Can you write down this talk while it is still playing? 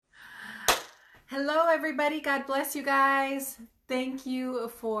Hello, everybody. God bless you guys. Thank you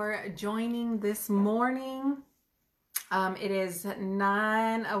for joining this morning. It is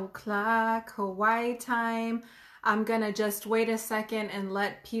 9 o'clock Hawaii time. I'm going to just wait a second and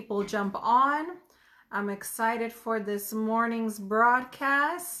let people jump on. I'm excited for this morning's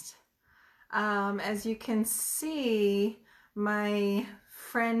broadcast. As you can see, my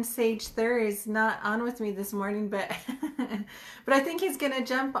friend Sage Thur is not on with me this morning, but but I think he's gonna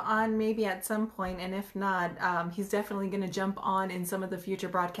jump on maybe at some point, and if not, he's definitely gonna jump on in some of the future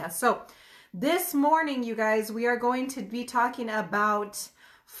broadcasts. So this morning, you guys, we are going to be talking about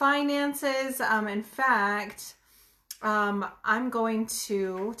finances. In fact, I'm going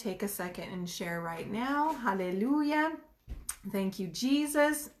to take a second and share right now. Hallelujah. Thank you,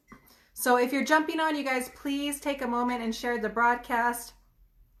 Jesus. So if you're jumping on, you guys, please take a moment and share the broadcast.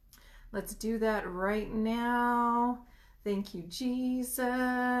 Let's do that right now. Thank you,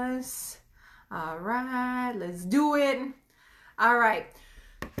 Jesus. All right, let's do it. All right.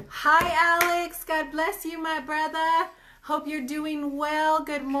 Hi, Alex. God bless you, my brother. Hope you're doing well.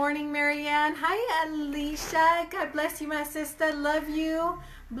 Good morning, Marianne. Hi, Alicia. God bless you, my sister. Love you.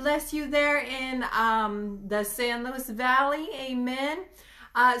 Bless you there in the San Luis Valley. Amen.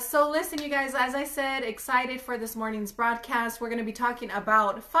 So listen, you guys, as I said, excited for this morning's broadcast. We're going to be talking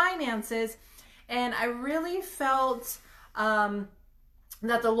about finances, and I really felt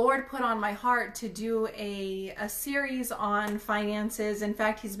that the Lord put on my heart to do a series on finances. In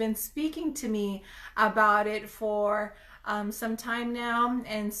fact, he's been speaking to me about it for some time now,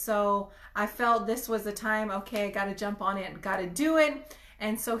 and so I felt this was the time. Okay, I got to jump on it, got to do it.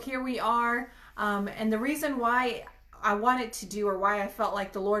 And so here we are. And the reason why I wanted to do, or why I felt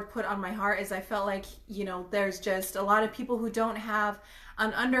like the Lord put on my heart, is I felt like, you know, there's just a lot of people who don't have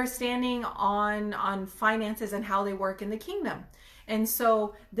an understanding on finances and how they work in the kingdom. And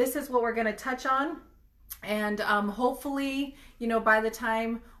so this is what we're going to touch on. And hopefully, you know, by the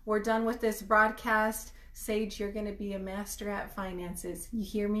time we're done with this broadcast, Sage, you're going to be a master at finances. You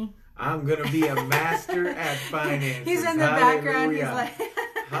hear me? I'm going to be a master at finances. He's in the background. He's like...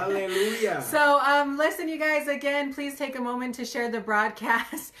 Hallelujah. So listen, you guys, again, please take a moment to share the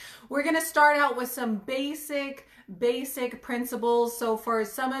broadcast. We're going to start out with some basic principles. So for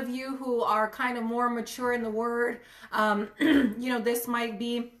some of you who are kind of more mature in the word, you know, this might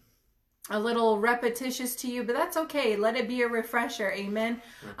be a little repetitious to you, but that's okay. Let it be a refresher. Amen.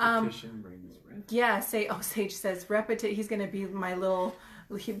 Repetition brings rest. Yeah, Sage says repetition. He's going to be my little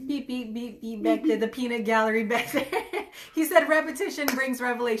beep, beep, beep, beep back to the peanut gallery back there. He said repetition brings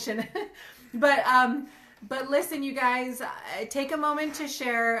revelation. But listen, you guys, take a moment to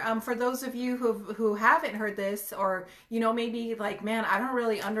share. For those of you who haven't heard this, or, you know, maybe like, man, I don't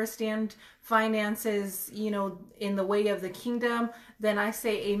really understand finances, you know, in the way of the kingdom, then I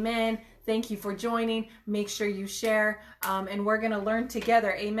say amen. Thank you for joining. Make sure you share, and we're going to learn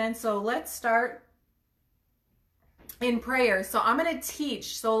together. Amen. So let's start in prayer. So I'm going to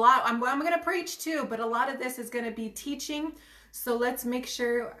teach. So I'm going to preach too, but a lot of this is going to be teaching. So let's make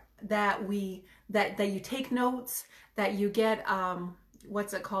sure that that you take notes, that you get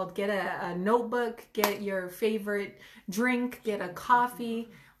what's it called? Get a notebook, get your favorite drink, get a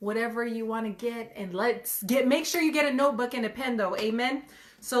coffee, whatever you want to get, and make sure you get a notebook and a pen though. Amen.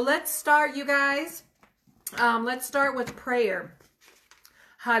 So let's start, you guys. Let's start with prayer.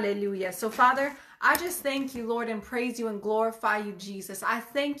 Hallelujah. So Father, I just thank you, Lord, and praise you and glorify you, Jesus. I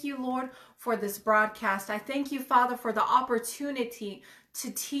thank you, Lord, for this broadcast. I thank you, Father, for the opportunity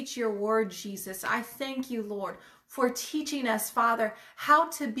to teach your word, Jesus. I thank you, Lord, for teaching us, Father, how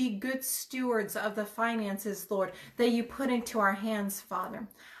to be good stewards of the finances, Lord, that you put into our hands, Father.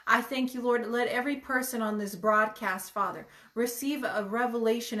 I thank you, Lord. Let every person on this broadcast, Father, receive a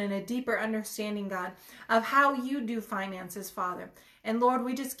revelation and a deeper understanding, God, of how you do finances, Father. And Lord,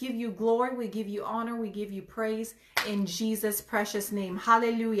 we just give you glory, we give you honor, we give you praise in Jesus' precious name.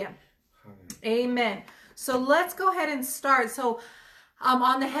 Hallelujah. Amen. So let's go ahead and start. So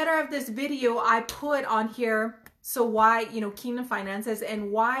on the header of this video, I put on here, so why, you know, kingdom finances,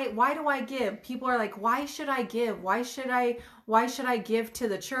 and why do I give? People are like, why should I give? Why should I give to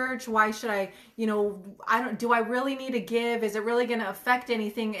the church? Why should I, you know, do I really need to give? Is it really going to affect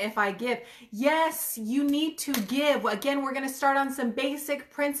anything if I give? Yes, you need to give. Again, we're going to start on some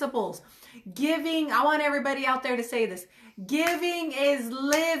basic principles. Giving, I want everybody out there to say this. Giving is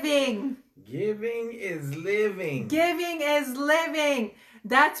living. Giving is living. Giving is living.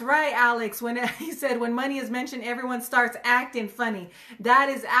 That's right, Alex. When he said when money is mentioned, everyone starts acting funny. That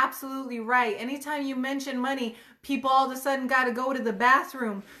is absolutely right. Anytime you mention money, people all of a sudden got to go to the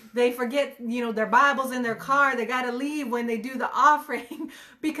bathroom. They forget, their Bibles in their car. They got to leave when they do the offering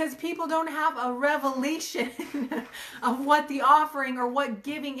because people don't have a revelation of what the offering or what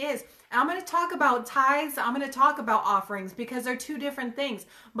giving is. I'm going to talk about tithes. I'm going to talk about offerings because they're two different things.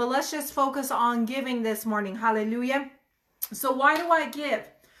 But let's just focus on giving this morning. Hallelujah. So why do I give?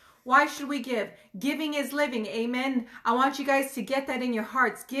 Why should we give? Giving is living. Amen. I want you guys to get that in your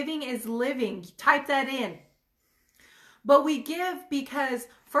hearts. Giving is living. Type that in. But we give because,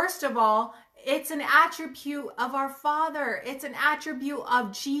 first of all, it's an attribute of our Father. It's an attribute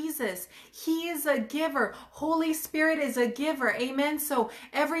of Jesus. He is a giver. Holy Spirit is a giver. Amen. So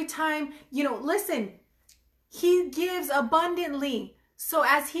every time, listen, He gives abundantly. So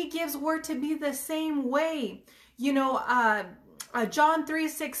as He gives, we're to be the same way. John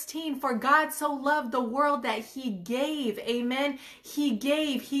 3:16, for God so loved the world that He gave. Amen. He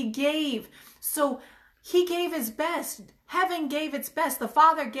gave. So He gave His best. Heaven gave its best. The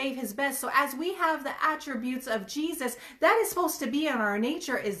Father gave His best. So as we have the attributes of Jesus, that is supposed to be in our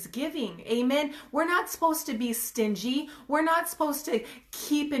nature is giving. Amen. We're not supposed to be stingy. We're not supposed to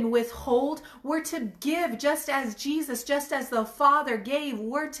keep and withhold. We're to give just as Jesus, just as the Father gave.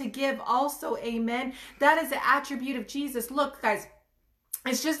 We're to give also. Amen. That is the attribute of Jesus. Look, guys,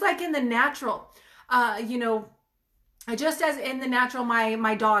 it's just like in the natural, just as in the natural,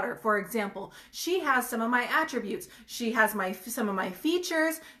 my daughter, for example, she has some of my attributes. She has some of my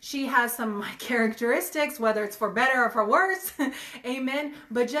features. She has some of my characteristics, whether it's for better or for worse. Amen.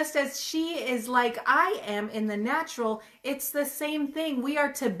 But just as she is like I am in the natural, it's the same thing. We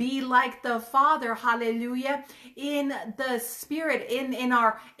are to be like the Father. Hallelujah. In the Spirit, in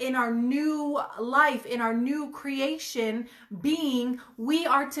our new life, in our new creation being, we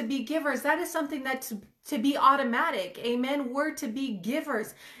are to be givers. That is something that's to be automatic. Amen. We're to be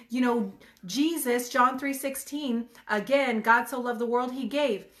givers. Jesus, John 3:16, again, God so loved the world, He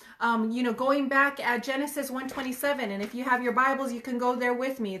gave. Going back at Genesis 1:27, and if you have your Bibles, you can go there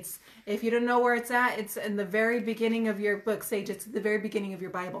with me. If you don't know where it's at, it's in the very beginning of your book, Sage. It's the very beginning of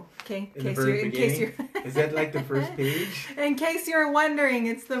your Bible. Okay, in case you're is that like the first page? In case you're wondering,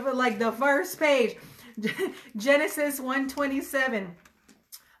 it's the first page. Genesis 1:27.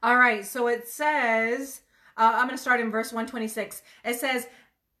 All right, so it says, I'm going to start in verse 126. It says,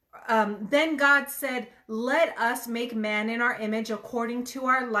 then God said, let us make man in our image according to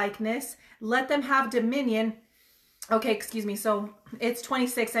our likeness. Let them have dominion. Okay, excuse me. So it's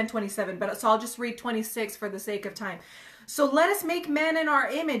 26 and 27, so I'll just read 26 for the sake of time. So let us make man in our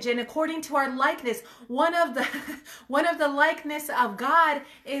image and according to our likeness. One of the likeness of God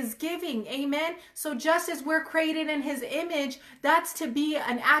is giving. Amen. So just as we're created in His image, that's to be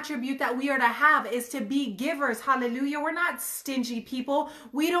an attribute that we are to have, is to be givers. Hallelujah. We're not stingy people.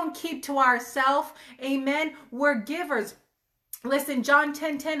 We don't keep to ourselves. Amen. We're givers. Listen, John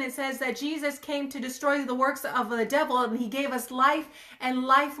 10:10, it says that Jesus came to destroy the works of the devil, and He gave us life and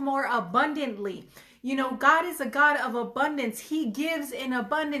life more abundantly. God is a God of abundance. He gives in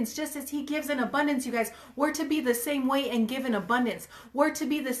abundance. Just as He gives in abundance, you guys, we're to be the same way and give in abundance. We're to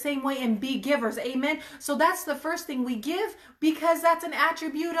be the same way and be givers. Amen. So that's the first thing we give, because that's an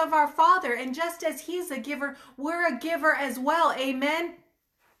attribute of our Father. And just as He's a giver, we're a giver as well. Amen.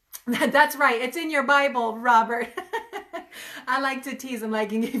 That's right. It's in your Bible, Robert. I like to tease him,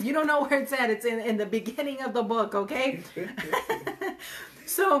 like, if you don't know where it's at, it's in the beginning of the book, okay?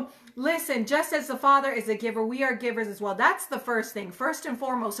 So listen, just as the Father is a giver, we are givers as well. That's the first thing. First and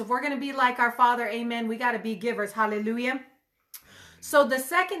foremost, if we're going to be like our Father, amen, we got to be givers. Hallelujah. So the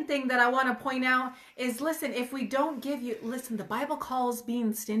second thing that I want to point out is, listen, if we don't give you, listen, the Bible calls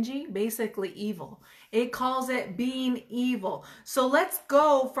being stingy basically evil. It calls it being evil. So let's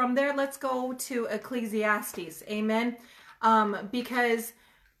go from there. Let's go to Ecclesiastes. Amen. Because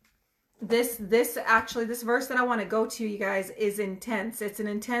this verse that I want to go to, you guys, is intense. It's an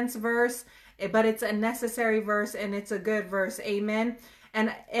intense verse, but it's a necessary verse, and it's a good verse. Amen.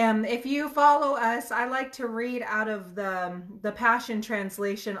 And if you follow us, I like to read out of the Passion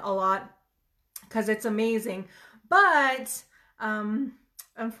Translation a lot because it's amazing. But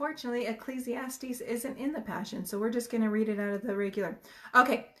unfortunately, Ecclesiastes isn't in the Passion, so we're just going to read it out of the regular.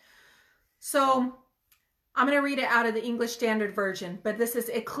 Okay, so I'm going to read it out of the English Standard Version, but this is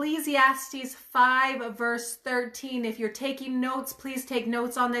Ecclesiastes 5 verse 13. If you're taking notes, please take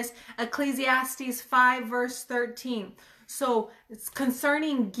notes on this. Ecclesiastes 5 verse 13. So it's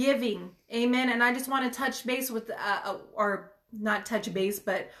concerning giving. Amen. And I just want to touch base with, or not touch base,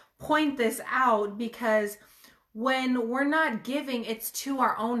 but point this out, because when we're not giving, it's to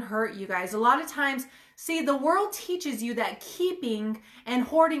our own hurt, you guys. A lot of times, see, the world teaches you that keeping and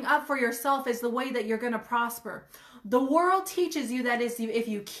hoarding up for yourself is the way that you're going to prosper. The world teaches you that if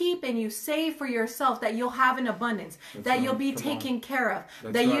you keep and you save for yourself, that you'll have an abundance, that you'll be taken care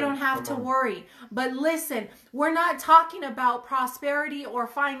of, that you don't have to worry. But listen, we're not talking about prosperity or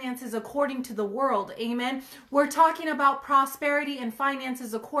finances according to the world. Amen. We're talking about prosperity and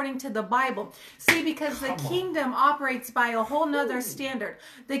finances according to the Bible. See, because the kingdom operates by a whole nother standard.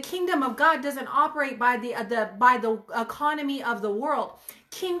 The kingdom of God doesn't operate by the economy of the world.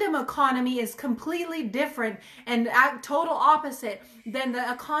 Kingdom economy is completely different and total opposite than the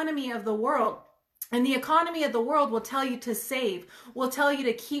economy of the world. And the economy of the world will tell you to save, will tell you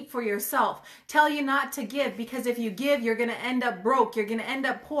to keep for yourself, tell you not to give, because if you give, you're going to end up broke, you're going to end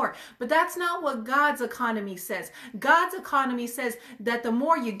up poor. But that's not what God's economy says. God's economy says that the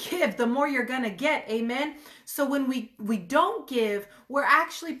more you give, the more you're going to get. Amen. So when we don't give, we're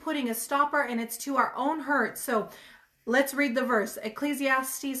actually putting a stopper, and it's to our own hurt. So let's read the verse.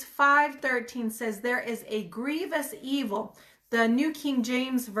 Ecclesiastes 5:13 says, there is a grievous evil. The New King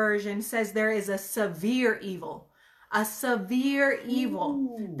James Version says there is a severe evil. A severe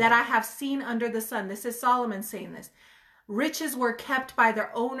evil that I have seen under the sun. This is Solomon saying this. Riches were kept by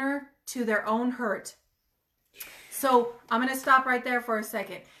their owner to their own hurt. So I'm going to stop right there for a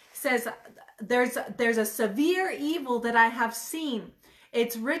second. It says there's a severe evil that I have seen.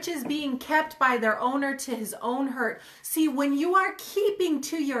 It's riches being kept by their owner to his own hurt. See, when you are keeping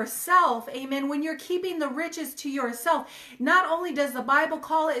to yourself, amen, when you're keeping the riches to yourself, not only does the Bible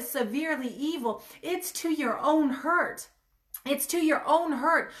call it severely evil, it's to your own hurt. It's to your own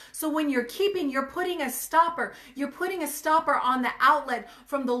hurt. So when you're keeping, you're putting a stopper. You're putting a stopper on the outlet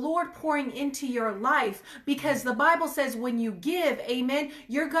from the Lord pouring into your life, because the Bible says when you give, amen,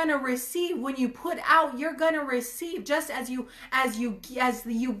 you're going to receive. When you put out, you're going to receive. Just as you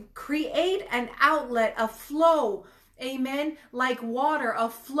create an outlet, a flow, amen, like water, a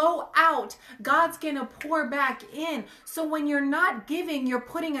flow out, God's going to pour back in. So when you're not giving, you're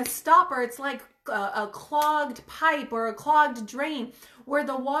putting a stopper. It's like a clogged pipe or a clogged drain where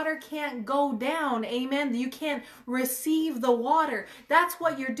the water can't go down. Amen. You can't receive the water. That's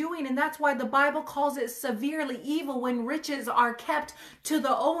what you're doing. And that's why the Bible calls it severely evil when riches are kept to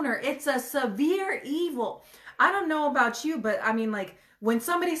the owner. It's a severe evil. I don't know about you, but I mean, like, when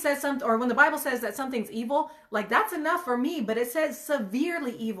somebody says something, or when the Bible says that something's evil, like, that's enough for me. But it says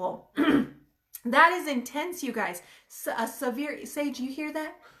severely evil. That is intense, you guys. A severe, Sage, you hear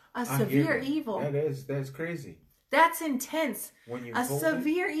that? A severe evil. That's crazy. That's intense. A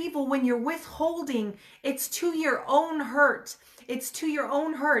severe evil, when you're withholding, it's to your own hurt. It's to your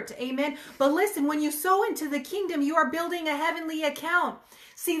own hurt. Amen. But listen, when you sow into the kingdom, you are building a heavenly account.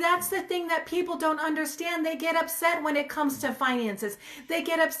 See, that's the thing that people don't understand. They get upset when it comes to finances. They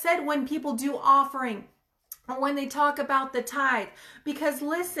get upset when people do offering, or when they talk about the tithe. Because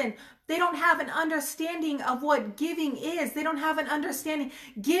listen, they don't have an understanding of what giving is. They don't have an understanding.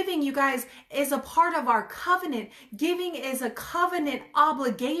 Giving, you guys, is a part of our covenant. Giving is a covenant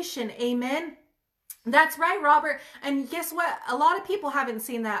obligation. Amen. That's right, Robert. And guess what? A lot of people haven't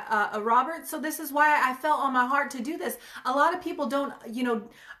seen that, Robert. So this is why I felt on my heart to do this. A lot of people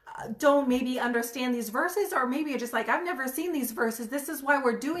don't maybe understand these verses, or maybe you're just like, I've never seen these verses. This is why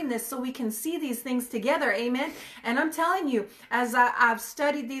we're doing this, so we can see these things together. Amen. And I'm telling you, as I've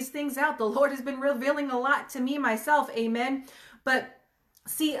studied these things out, the Lord has been revealing a lot to me myself. Amen. But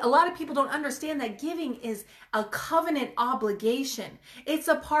see, a lot of people don't understand that giving is a covenant obligation. It's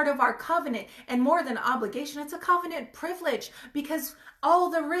a part of our covenant, and more than obligation, it's a covenant privilege, because all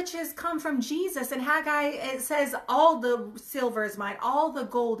the riches come from Jesus. And Haggai, it says, all the silver is mine, all the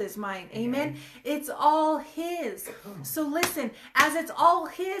gold is mine. Amen. It's all his. So listen, as it's all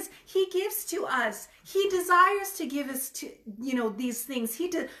his, he gives to us. He desires to give us to, these things.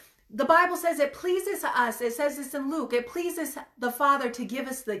 The Bible says it pleases us. It says this in Luke. It pleases the Father to give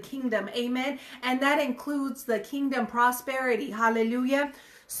us the kingdom. Amen. And that includes the kingdom prosperity. Hallelujah.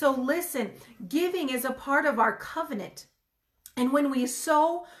 So listen, giving is a part of our covenant. And when we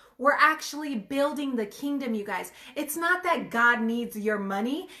sow, we're actually building the kingdom, you guys. It's not that God needs your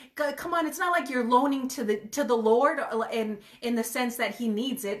money. God, come on, it's not like you're loaning to the Lord in the sense that he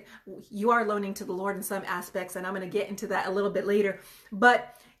needs it. You are loaning to the Lord in some aspects, and I'm going to get into that a little bit later.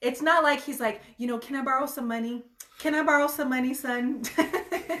 But it's not like he's like, can I borrow some money? Can I borrow some money, son?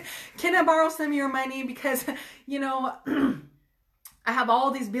 Can I borrow some of your money? Because, I have all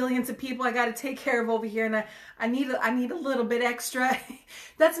these billions of people I got to take care of over here, and I need a little bit extra.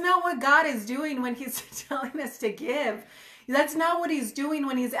 That's not what God is doing when he's telling us to give. That's not what he's doing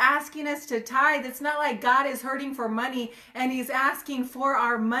when he's asking us to tithe. It's not like God is hurting for money and he's asking for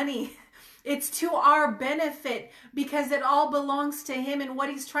our money. It's to our benefit because it all belongs to him. And what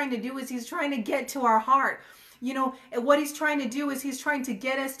he's trying to do is he's trying to get to our heart. You know, what he's trying to do is he's trying to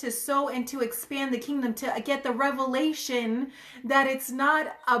get us to sow and to expand the kingdom, to get the revelation that it's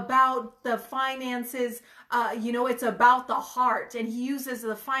not about the finances. It's about the heart. And he uses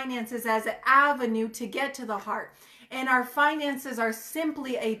the finances as an avenue to get to the heart. And our finances are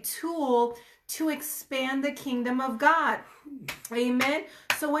simply a tool to expand the kingdom of God. Amen.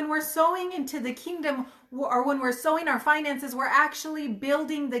 So when we're sowing into the kingdom, or when we're sowing our finances, we're actually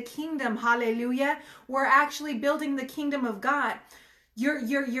building the kingdom. Hallelujah. We're actually building the kingdom of God.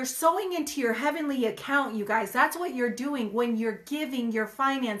 You're sowing into your heavenly account, you guys. That's what you're doing when you're giving your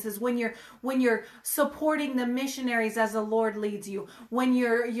finances, when you're supporting the missionaries as the Lord leads you, when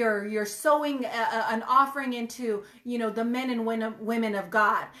you're sowing an offering into, the men and women of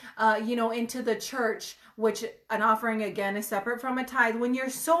God, into the church, which an offering again is separate from a tithe. When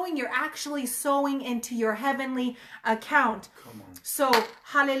you're sowing, you're actually sowing into your heavenly account. Come on. So,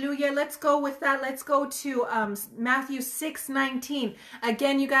 hallelujah. Let's go with that. Let's go to Matthew 6:19.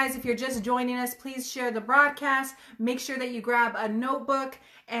 Again, you guys, if you're just joining us, please share the broadcast. Make sure that you grab a notebook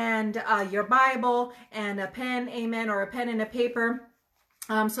and your Bible and a pen, amen, or a pen and a paper.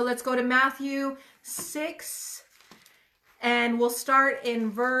 So let's go to Matthew 6. And we'll start in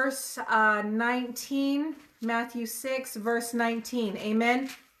verse 19. Matthew 6, verse 19. Amen.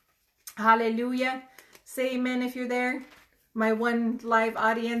 Hallelujah. Say amen if you're there. My one live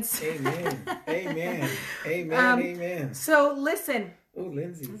audience. Amen. Amen. Amen. Amen. So listen. Oh,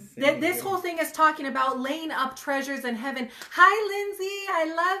 Lindsay. This whole thing is talking about laying up treasures in heaven. Hi, Lindsay. I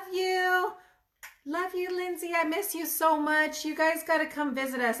love you. Love you, Lindsay. I miss you so much. You guys got to come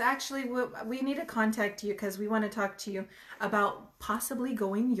visit us. Actually, we need to contact you because we want to talk to you about possibly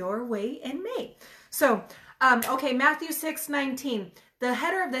going your way in May. So, okay, Matthew 6:19. The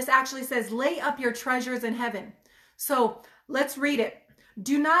header of this actually says, lay up your treasures in heaven. So let's read it.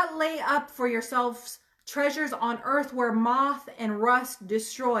 Do not lay up for yourselves treasures on earth where moth and rust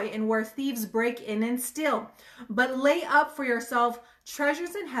destroy and where thieves break in and steal. But lay up for yourself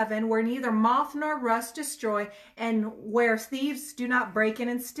treasures in heaven where neither moth nor rust destroy and where thieves do not break in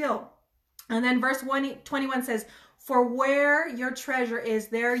and steal. And then verse 21 says, for where your treasure is,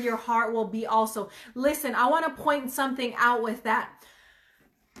 there your heart will be also. Listen, I want to point something out with that.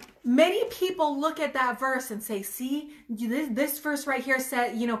 Many people look at that verse and say, see, this verse right here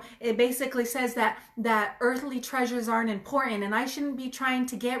said, it basically says that earthly treasures aren't important and I shouldn't be trying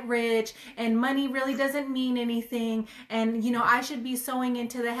to get rich and money really doesn't mean anything. And, I should be sowing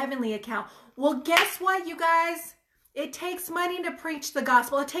into the heavenly account. Well, guess what, you guys? It takes money to preach the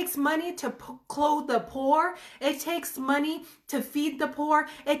gospel. It takes money to clothe the poor. It takes money to feed the poor.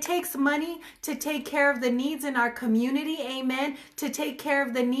 It takes money to take care of the needs in our community. Amen. To take care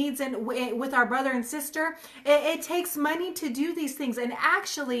of the needs with our brother and sister. It takes money to do these things. And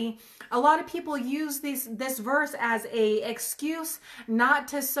actually, a lot of people use this verse as a excuse not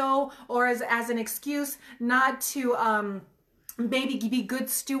to sow, or as an excuse not to maybe be good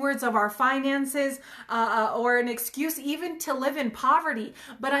stewards of our finances, or an excuse even to live in poverty.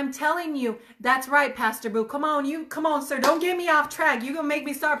 But I'm telling you, that's right, Pastor Boo. Come on, sir. Don't get me off track. You're going to make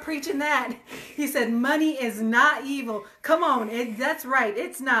me start preaching that. He said, money is not evil. Come on. That's right.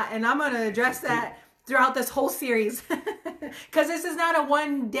 It's not. And I'm going to address that throughout this whole series because this is not a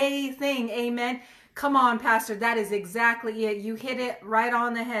one-day thing. Amen. Come on, Pastor. That is exactly it. You hit it right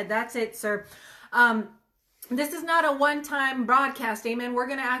on the head. That's it, sir. This is not a one-time broadcast, amen. We're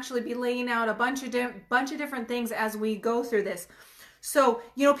going to actually be laying out a bunch of different things as we go through this. So,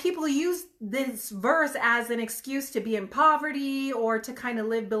 people use this verse as an excuse to be in poverty or to kind of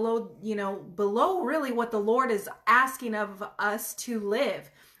live below really what the Lord is asking of us to live,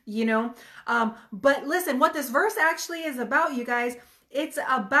 But listen, what this verse actually is about, you guys, it's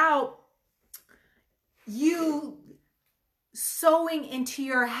about you sowing into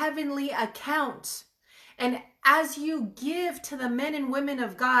your heavenly account. And as you give to the men and women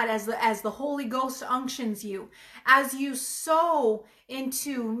of God, as the Holy Ghost unctions you, as you sow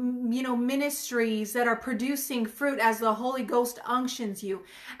into, ministries that are producing fruit as the Holy Ghost unctions you,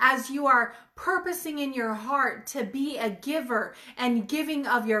 as you are purposing in your heart to be a giver and giving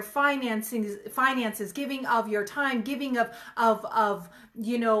of your finances, giving of your time, giving of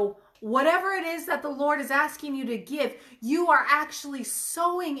whatever it is that the Lord is asking you to give, you are actually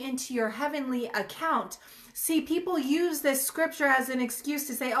sowing into your heavenly account. See, people use this scripture as an excuse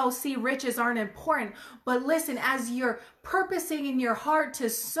to say, oh, see, riches aren't important. But listen, as you're purposing in your heart to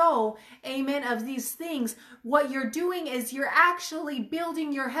sow, amen, of these things, what you're doing is you're actually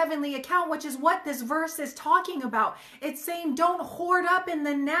building your heavenly account, which is what this verse is talking about. It's saying don't hoard up in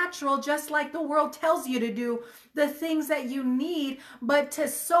the natural, just like the world tells you to do, the things that you need, but to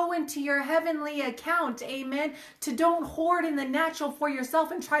sow into your heavenly account, amen. To don't hoard in the natural for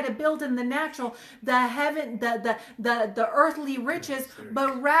yourself and try to build in the natural the earthly riches,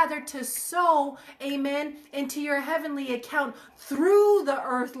 but rather to sow, amen, into your heavenly account through the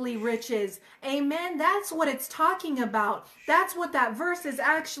earthly riches, amen. That's what it's talking about. That's what that verse is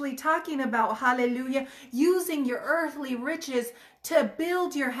actually talking about. Hallelujah. Using your earthly riches to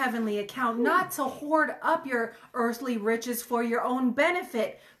build your heavenly account, not to hoard up your earthly riches for your own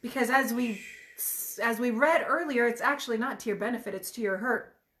benefit. Because as we read earlier, it's actually not to your benefit, it's to your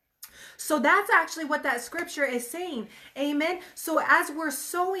hurt. So that's actually what that scripture is saying. Amen. So as we're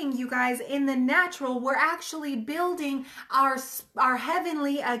sowing, you guys, in the natural, we're actually building our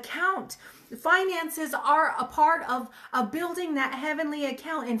heavenly account. Finances are a part of building that heavenly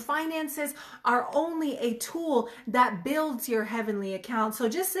account, and finances are only a tool that builds your heavenly account. So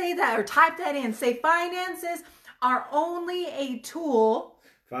just say that, or type that in. Say, finances are only a tool.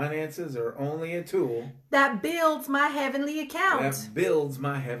 Finances are only a tool that builds my heavenly account. That builds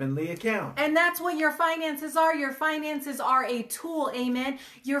my heavenly account. And that's what your finances are. Your finances are a tool. Amen.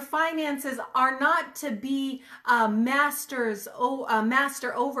 Your finances are not to be master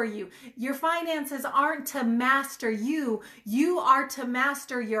over you. Your finances aren't to master you. You are to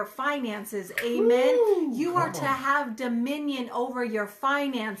master your finances. Amen. Ooh, you are to have dominion over your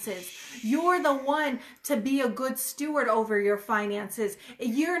finances. You're the one to be a good steward over your finances.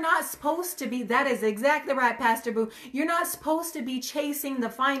 You're not supposed to be, that is exactly right, Pastor Boo. You're not supposed to be chasing the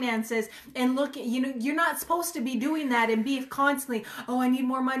finances and you're not supposed to be doing that and be constantly, oh, I need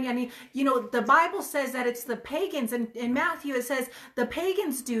more money. I need, the Bible says that it's the pagans, and in Matthew it says the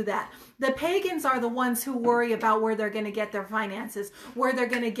pagans do that. The pagans are the ones who worry about where they're going to get their finances, where they're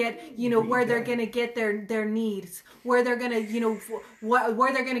going to get, where they're going to get their needs, where they're going to,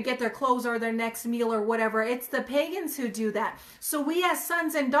 where they're going to get their clothes or their next meal or whatever. It's the pagans who do that. So we as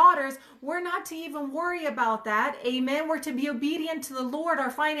sons and daughters, we're not to even worry about that. Amen. We're to be obedient to the Lord. Our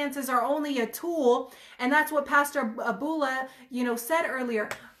finances are only a tool. And that's what Pastor Abula, said earlier.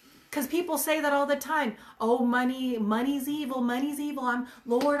 Because people say that all the time. Oh, money's evil. Money's evil.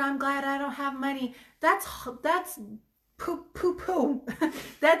 Lord, I'm glad I don't have money. That's poo.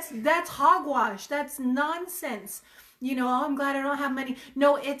 That's hogwash. That's nonsense. Oh, I'm glad I don't have money.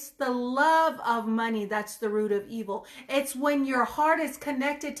 No, it's the love of money that's the root of evil. It's when your heart is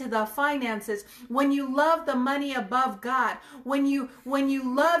connected to the finances, when you love the money above God, when you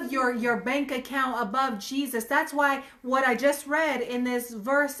love your bank account above Jesus. That's why what I just read in this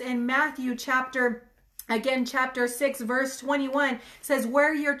verse in Matthew chapter 6, verse 21 says,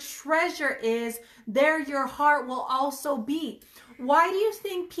 where your treasure is, there your heart will also be. Why do you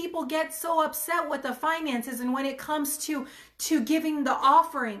think people get so upset with the finances and when it comes to giving the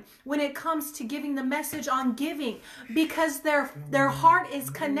offering, when it comes to giving the message on giving? Because their heart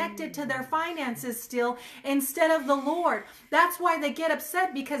is connected to their finances still instead of the Lord. That's why they get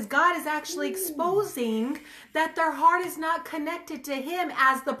upset, because God is actually exposing that their heart is not connected to Him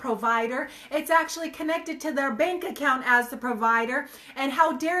as the provider. It's actually connected to their bank account as the provider. And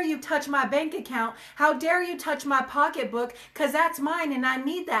how dare you touch my bank account? How dare you touch my pocketbook? Because that's mine and I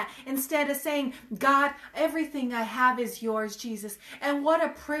need that. Instead of saying, God, everything I have is yours, Jesus. And what a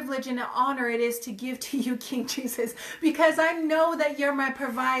privilege and an honor it is to give to you, King Jesus, because I know that you're my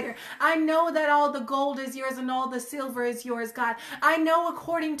provider. I know that all the gold is yours and all the silver is yours, God. I know,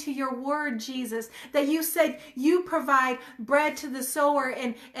 according to your word, Jesus, that you said you provide bread to the sower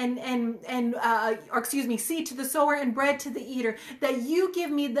seed to the sower and bread to the eater, that you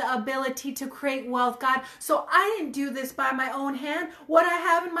give me the ability to create wealth, God. So I didn't do this by my own hand. What I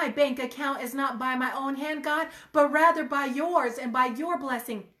have in my bank account is not by my own hand, God, but rather by yours and by your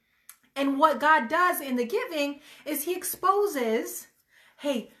blessing. And what God does in the giving is He exposes,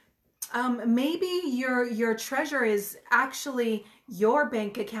 hey, maybe your treasure is actually your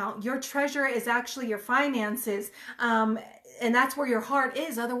bank account. Your treasure is actually your finances. And that's where your heart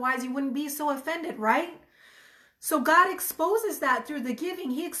is. Otherwise, you wouldn't be so offended, right? So God exposes that through the giving.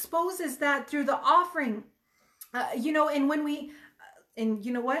 He exposes that through the offering. And when we... And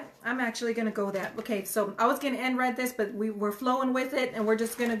you know what? I'm actually going to go there. Okay, so I was going to end right this, but we're flowing with it and we're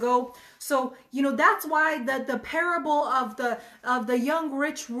just going to go. So, that's why the parable of the young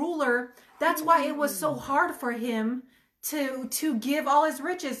rich ruler, that's why it was so hard for him to give all his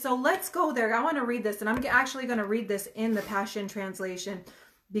riches. So let's go there. I want to read this, and I'm actually going to read this in the Passion Translation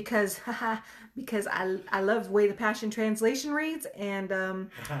because I love the way the Passion Translation reads, and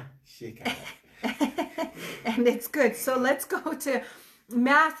and it's good. So let's go to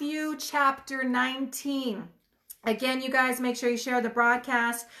Matthew chapter 19. Again, you guys, make sure you share the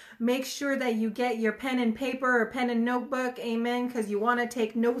broadcast. Make sure that you get your pen and paper or pen and notebook. Amen. Because you want to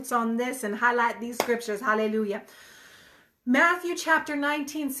take notes on this and highlight these scriptures. Hallelujah. Matthew chapter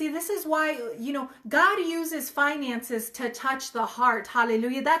 19. See, this is why, God uses finances to touch the heart.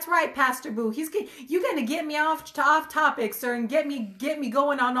 Hallelujah. That's right, Pastor Boo. You're going to get me off topic, sir, and get me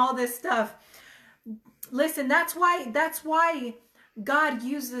going on all this stuff. Listen, that's why God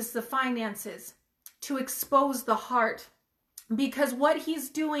uses the finances to expose the heart, because what he's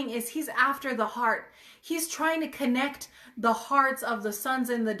doing is he's after the heart. He's trying to connect the hearts of the sons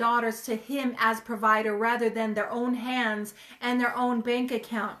and the daughters to him as provider rather than their own hands and their own bank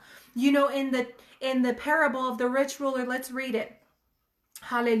account. In the parable of the rich ruler, let's read it.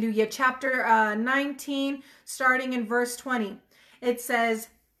 Hallelujah. Chapter 19, starting in verse 20. It says,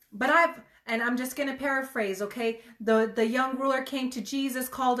 and I'm just going to paraphrase, okay? The young ruler came to Jesus,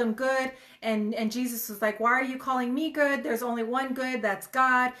 called him good, and Jesus was like, why are you calling me good? There's only one good, that's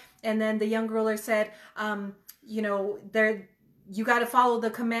God. And then the young ruler said, you got to follow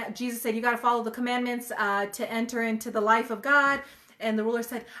the command. Jesus said, you got to follow the commandments to enter into the life of God. And the ruler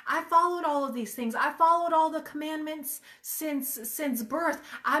said, I followed all of these things. I followed all the commandments since birth.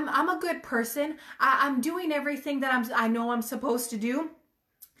 I'm a good person. I'm doing everything that I know I'm supposed to do.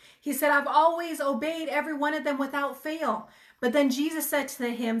 He said, I've always obeyed every one of them without fail. But then Jesus said to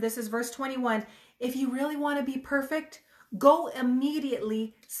him, this is verse 21, if you really want to be perfect, go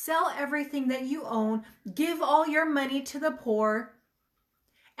immediately, sell everything that you own, give all your money to the poor,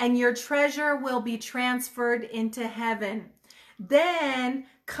 and your treasure will be transferred into heaven. Then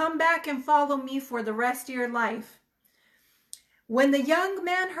come back and follow me for the rest of your life. When the young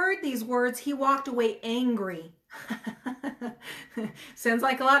man heard these words, he walked away angry. Sounds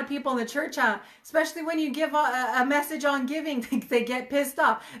like a lot of people in the church, especially when you give a message on giving, they get pissed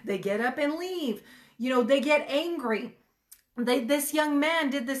off. They get up and leave. They get angry. This young man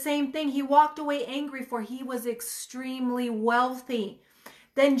did the same thing. He walked away angry, for he was extremely wealthy.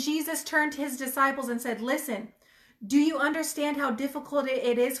 Then Jesus turned to his disciples and said, listen, do you understand how difficult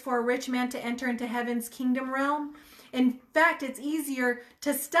it is for a rich man to enter into heaven's kingdom realm? In fact, it's easier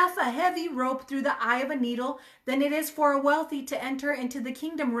to stuff a heavy rope through the eye of a needle than it is for a wealthy to enter into the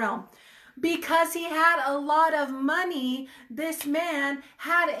kingdom realm. Because he had a lot of money, this man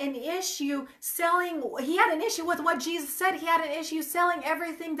had an issue he had an issue with what Jesus said. He had an issue selling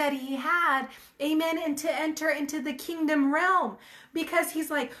everything that he had, amen, and to enter into the kingdom realm. Because he's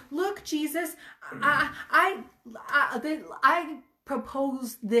like, look, Jesus, I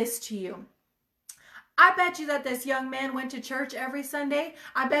propose this to you. I bet you that this young man went to church every Sunday.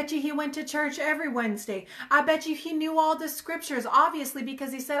 I bet you he went to church every Wednesday. I bet you he knew all the scriptures, obviously,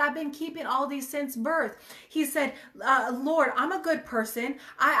 because he said, I've been keeping all these since birth. He said, Lord, I'm a good person.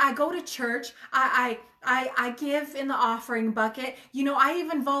 I go to church. I give in the offering bucket. I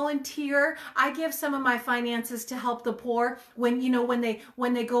even volunteer. I give some of my finances to help the poor when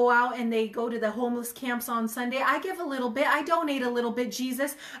they go out and they go to the homeless camps on Sunday. I give a little bit. I donate a little bit,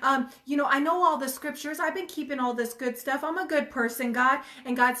 Jesus. I know all the scriptures. I've been keeping all this good stuff. I'm a good person, God.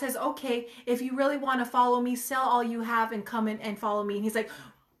 And God says, okay, if you really want to follow me, sell all you have and come in and follow me. And he's like,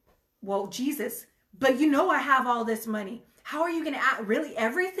 well, Jesus, but I have all this money. How are you going to really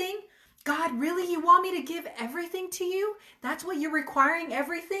everything? God, really? You want me to give everything to you? That's what you're requiring,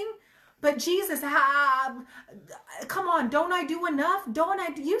 everything? But Jesus, come on, don't I do enough?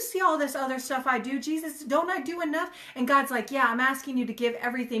 You see all this other stuff I do, Jesus, don't I do enough? And God's like, yeah, I'm asking you to give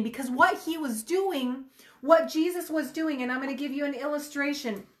everything, because what Jesus was doing, and I'm going to give you an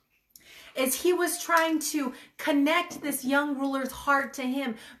illustration, is he was trying to connect this young ruler's heart to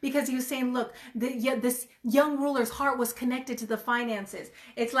him, because he was saying, look, this young ruler's heart was connected to the finances.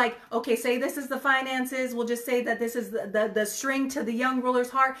 It's like, okay, say this is the finances. We'll just say that this is the string to the young ruler's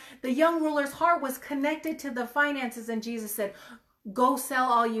heart. The young ruler's heart was connected to the finances. And Jesus said, go sell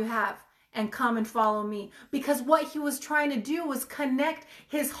all you have and come and follow me. Because what he was trying to do was connect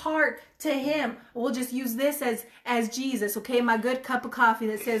his heart to him. We'll just use this as Jesus, okay? My good cup of coffee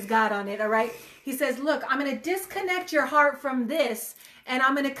that says God on it, all right? He says, look, I'm going to disconnect your heart from this, and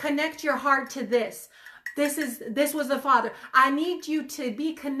I'm going to connect your heart to this. This was the Father. I need you to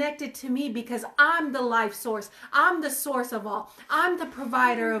be connected to me, because I'm the life source. I'm the source of all. I'm the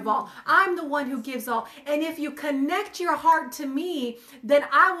provider of all. I'm the one who gives all. And if you connect your heart to me, then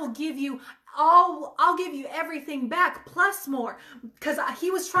I will give you I'll give you everything back plus more, because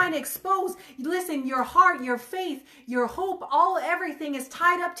he was trying to expose, listen, your heart, your faith, your hope, everything is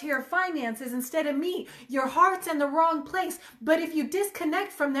tied up to your finances instead of me. Your heart's in the wrong place. But if you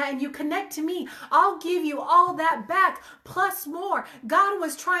disconnect from that and you connect to me, I'll give you all that back plus more. God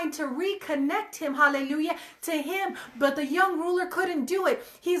was trying to reconnect him, hallelujah, to him, but the young ruler couldn't do it.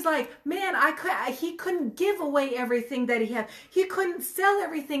 He's like, man, he couldn't give away everything that he had. He couldn't sell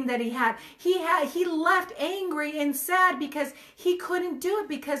everything that he had. He left angry and sad because he couldn't do it,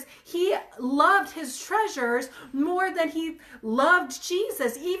 because he loved his treasures more than he loved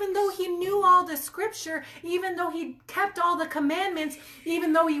Jesus. Even though he knew all the scripture, even though he kept all the commandments,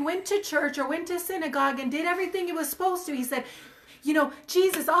 even though he went to church or went to synagogue and did everything he was supposed to, he said,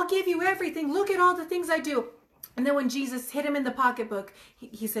 Jesus, I'll give you everything. Look at all the things I do. And then when Jesus hit him in the pocketbook,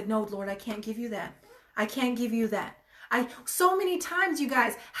 he said, no, Lord, I can't give you that. I can't give you that. So many times, you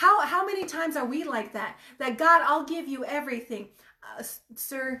guys, how many times are we like that? That God, I'll give you everything.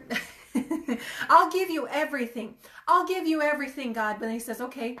 Sir, I'll give you everything. I'll give you everything, God. But then he says,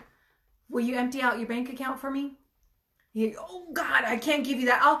 okay, will you empty out your bank account for me? Oh, God, I can't give you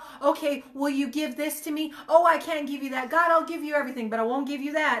that. Okay, will you give this to me? Oh, I can't give you that. God, I'll give you everything, but I won't give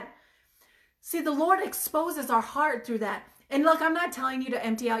you that. See, the Lord exposes our heart through that. And look, I'm not telling you to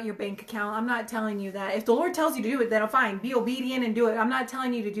empty out your bank account. I'm not telling you that. If the Lord tells you to do it, then fine. Be obedient and do it. I'm not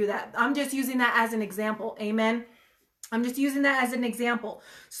telling you to do that. I'm just using that as an example. Amen. I'm just using that as an example.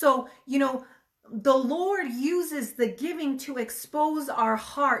 So, the Lord uses the giving to expose our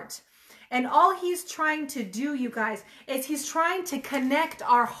heart. And all he's trying to do, you guys, is he's trying to connect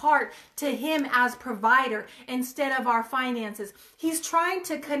our heart to him as provider instead of our finances. He's trying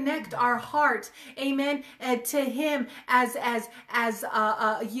to connect our heart, amen, to him as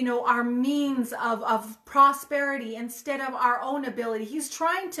our means of prosperity instead of our own ability. He's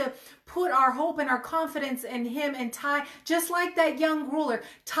trying to put our hope and our confidence in him and tie, just like that young ruler,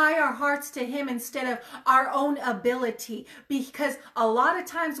 tie our hearts to him instead of our own ability. Because a lot of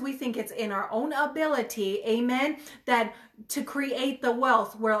times we think it's in our own ability, amen, that to create the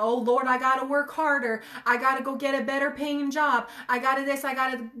wealth where, oh Lord, I got to work harder. I got to go get a better paying job. I got to this, I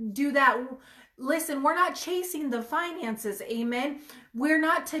got to do that. Listen, we're not chasing the finances, amen. We're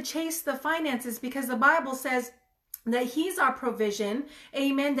not to chase the finances, because the Bible says that he's our provision,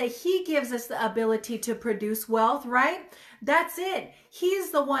 amen, that he gives us the ability to produce wealth, right? That's it. He's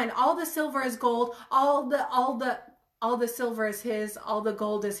the one. All the silver is gold. All the silver is his. All the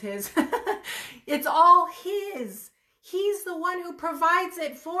gold is his. It's all his. He's the one who provides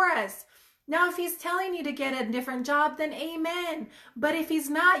it for us. Now, if he's telling you to get a different job, then amen. But if he's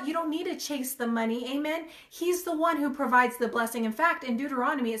not, you don't need to chase the money, amen. He's the one who provides the blessing. In fact, in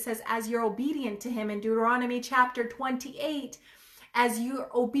Deuteronomy, it says, as you're obedient to him, in Deuteronomy chapter 28, as you're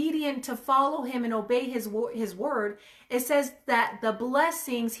obedient to follow him and obey his word, it says that the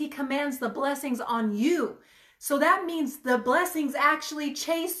blessings, he commands the blessings on you. So that means the blessings actually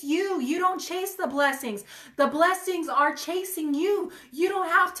chase you. You don't chase the blessings. The blessings are chasing you. You don't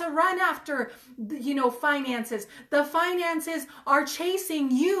have to run after, finances. The finances are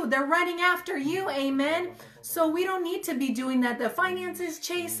chasing you. They're running after you. Amen. So we don't need to be doing that. The finances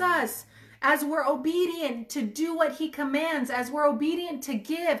chase us as we're obedient to do what he commands, as we're obedient to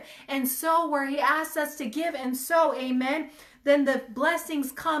give and sow where he asks us to give and sow. Amen. Then the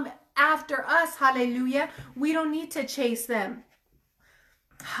blessings come after us. Hallelujah. We don't need to chase them.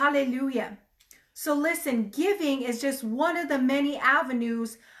 Hallelujah. So listen, giving is just one of the many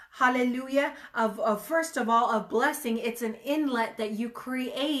avenues, hallelujah, of first of all, of blessing. It's an inlet that you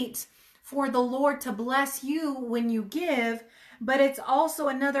create for the Lord to bless you when you give, but it's also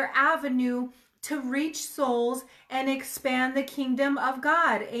another avenue to reach souls and expand the kingdom of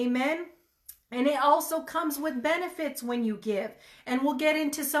God. Amen. And it also comes with benefits when you give. And we'll get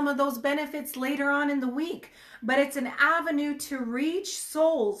into some of those benefits later on in the week. But it's an avenue to reach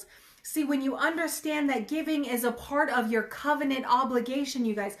souls. See, when you understand that giving is a part of your covenant obligation,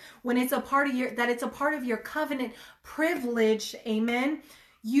 you guys, when it's a part of it's a part of your covenant privilege, amen,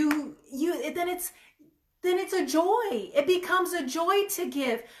 then it's a joy. It becomes a joy to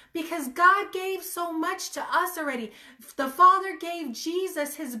give, because God gave so much to us already. The Father gave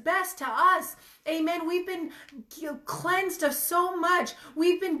Jesus his best to us. Amen. We've been cleansed of so much.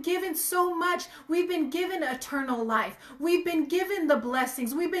 We've been given so much. We've been given eternal life. We've been given the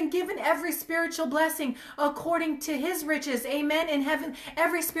blessings. We've been given every spiritual blessing according to his riches. Amen. In heaven,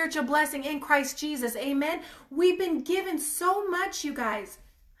 every spiritual blessing in Christ Jesus. Amen. We've been given so much, you guys.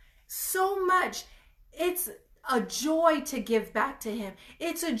 So much. a joy to give back to him.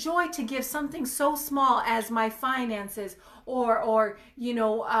 It's a joy to give something so small as my finances or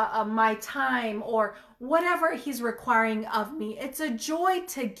my time or whatever he's requiring of me. It's a joy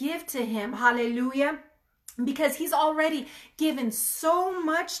to give to him. Hallelujah. Because he's already given so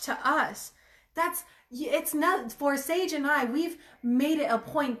much to us. It's not for Sage and I, we've made it a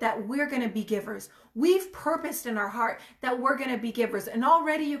point that we're going to be givers. We've purposed in our heart that we're going to be givers. And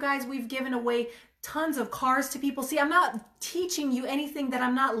already, you guys, we've given away tons of cars to people. See, I'm not teaching you anything that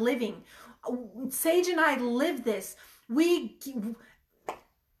I'm not living. Sage and I live this.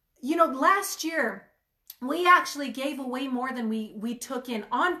 Last year, we actually gave away more than we took in.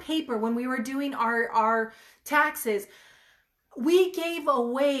 On paper, when we were doing our taxes, we gave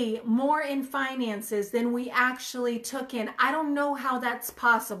away more in finances than we actually took in. I don't know how that's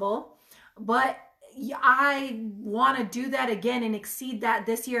possible, but I want to do that again and exceed that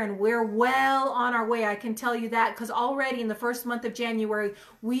this year, and we're well on our way. I can tell you that because already in the first month of January,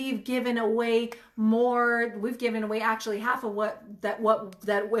 we've given away more. We've given away actually half of what it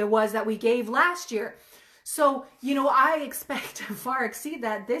was that we gave last year. So, I expect to far exceed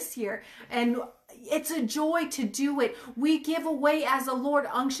that this year. And it's a joy to do it. We give away as the Lord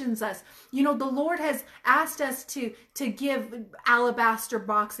unctions us. The Lord has asked us to give alabaster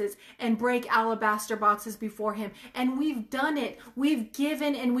boxes and break alabaster boxes before him. And we've done it. We've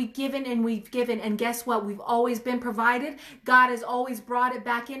given and we've given and we've given. And guess what? We've always been provided. God has always brought it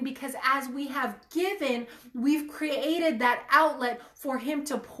back in, because as we have given, we've created that outlet for him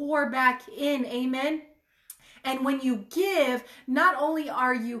to pour back in. Amen. And when you give, not only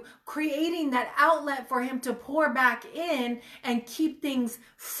are you creating that outlet for him to pour back in and keep things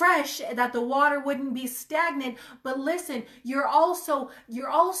fresh, that the water wouldn't be stagnant, but listen, you're also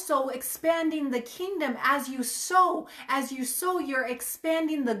expanding the kingdom as you sow. As you sow, you're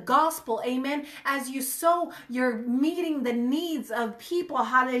expanding the gospel. Amen. As you sow, you're meeting the needs of people.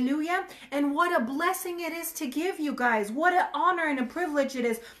 Hallelujah. And what a blessing it is to give, you guys. What an honor and a privilege it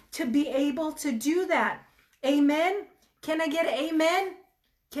is to be able to do that. Amen. Can I get an amen?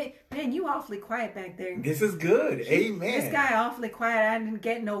 Man, you awfully quiet back there. This is good. Amen. This guy awfully quiet. I didn't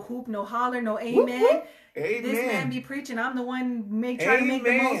get no hoop, no holler, no amen. Whoop, whoop. Amen. This man be preaching. I'm the one try to make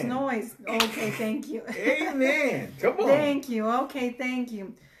the most noise. Okay, thank you. Amen. Come on. Thank you. Okay, thank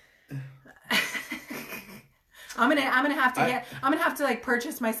you. I'm gonna have to like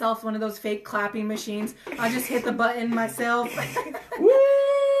purchase myself one of those fake clapping machines. I'll just hit the button myself. Woo!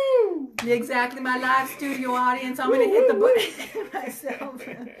 Exactly, my live studio audience. I'm going to hit the button myself.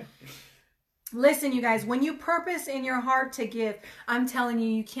 Listen, you guys, when you purpose in your heart to give, I'm telling you,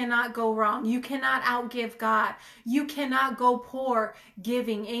 you cannot go wrong. You cannot outgive God. You cannot go poor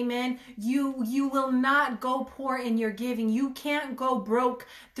giving. Amen. You will not go poor in your giving. You can't go broke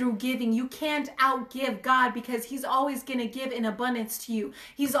through giving. You can't outgive God, because he's always going to give in abundance to you.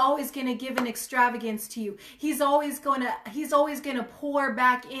 He's always going to give in extravagance to you. He's always going to pour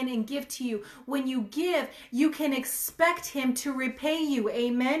back in and give to you. When you give, you can expect him to repay you.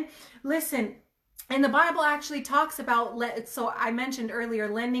 Amen. Listen, and the Bible actually talks about, so I mentioned earlier,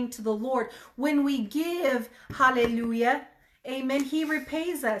 lending to the Lord. When we give, hallelujah, amen, he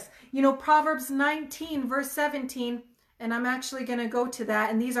repays us. Proverbs 19, verse 17, and I'm actually going to go to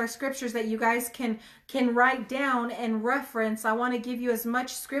that. And these are scriptures that you guys can write down and reference. I want to give you as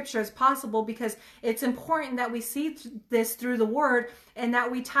much scripture as possible, because it's important that we see this through the word and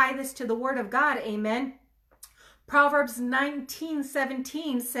that we tie this to the word of God. Amen. Proverbs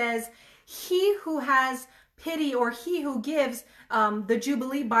 19:17 says, he who has pity, or he who gives, the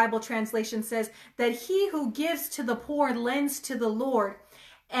Jubilee Bible translation says that he who gives to the poor lends to the Lord,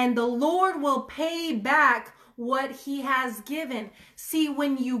 and the Lord will pay back what he has given. See,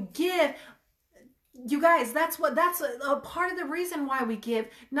 when you give, you guys, that's a part of the reason why we give.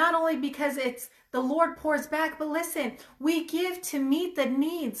 Not only because it's the Lord pours back, but listen, we give to meet the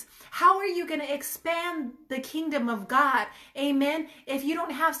needs. How are you going to expand the kingdom of God? Amen. If you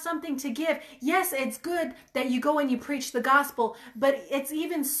don't have something to give, yes, it's good that you go and you preach the gospel, but it's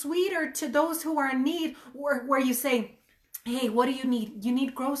even sweeter to those who are in need, where you say, hey, what do you need? You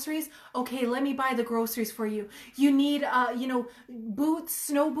need groceries? Okay, let me buy the groceries for you. You need, boots,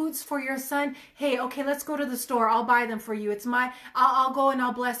 snow boots for your son? Hey, okay, let's go to the store. I'll buy them for you. I'll go and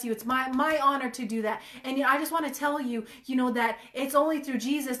I'll bless you. It's my honor to do that. And I just want to tell you, that it's only through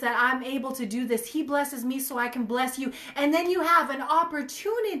Jesus that I'm able to do this. He blesses me so I can bless you. And then you have an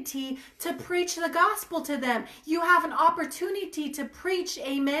opportunity to preach the gospel to them. You have an opportunity to preach,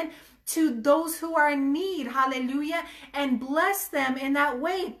 amen, to those who are in need, hallelujah, and bless them in that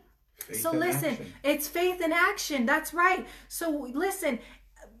way. So listen, it's faith in action. That's right. So listen,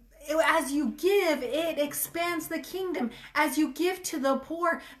 as you give, it expands the kingdom. As you give to the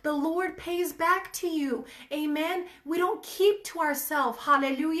poor, the Lord pays back to you. Amen. We don't keep to ourselves.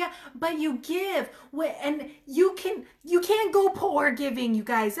 Hallelujah. But you give. And you can't go poor giving, you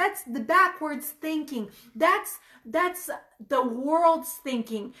guys. That's the backwards thinking. That's the world's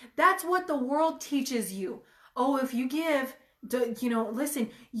thinking. That's what the world teaches you. Oh, if you give, listen,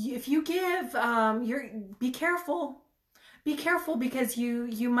 if you give, be careful. Be careful, because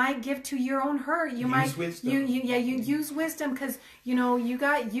you might give to your own hurt. You might wisdom. you use wisdom, because you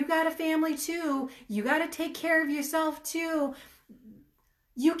got a family too. You got to take care of yourself too.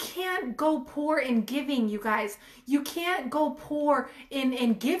 You can't go poor in giving, you guys. You can't go poor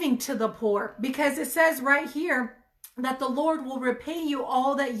in giving to the poor, because it says right here that the Lord will repay you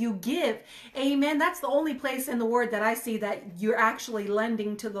all that you give. Amen. That's the only place in the word that I see that you're actually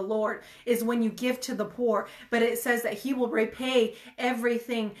lending to the Lord, is when you give to the poor. But it says that he will repay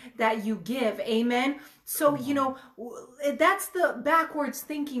everything that you give. Amen. So, that's the backwards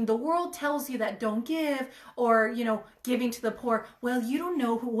thinking. The world tells you that don't give, or, giving to the poor. Well, you don't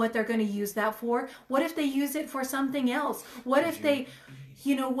know what they're going to use that for. What if they use it for something else? What if they...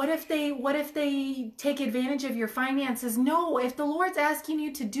 what if they take advantage of your finances? No, if the Lord's asking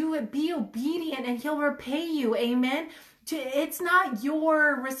you to do it, be obedient and he'll repay you. Amen. It's not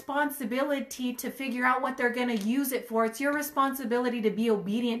your responsibility to figure out what they're going to use it for. It's your responsibility to be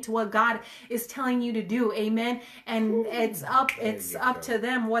obedient to what God is telling you to do. Amen. And it's up to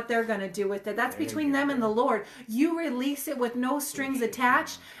them what they're going to do with it. That's between them and the Lord. You release it with no strings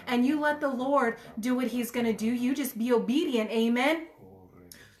attached, and you let the Lord do what he's going to do. You just be obedient. Amen.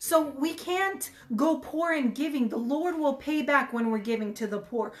 So we can't go poor in giving. The Lord will pay back when we're giving to the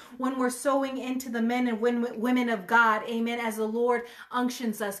poor, when we're sowing into the men and women of God. Amen. As the Lord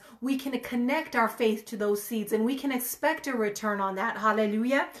unctions us, we can connect our faith to those seeds, and we can expect a return on that.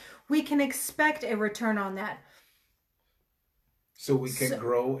 Hallelujah. We can expect a return on that. So we can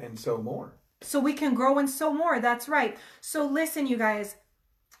grow and sow more. So we can grow and sow more. That's right. So listen, you guys.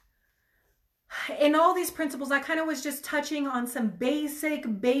 In all these principles, I kind of was just touching on some basic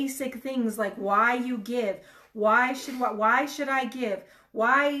things, like why you give. Why should I give?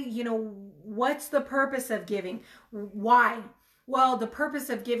 Why, what's the purpose of giving? Why? Well, the purpose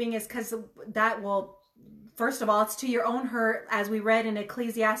of giving is because first of all, it's to your own hurt, as we read in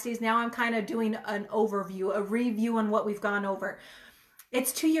Ecclesiastes. Now I'm kind of doing an overview, a review on what we've gone over.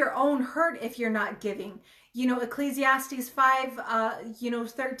 It's to your own hurt if you're not giving. Ecclesiastes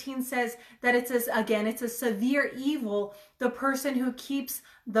 5:13 says that it's a severe evil, the person who keeps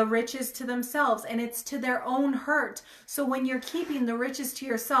the riches to themselves, and it's to their own hurt. So when you're keeping the riches to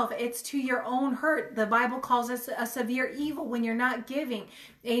yourself, it's to your own hurt. The Bible calls it a severe evil when you're not giving.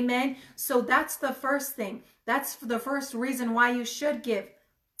 Amen. So that's the first thing. That's the first reason why you should give.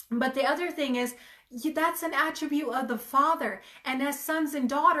 But the other thing is, that's an attribute of the Father. And as sons and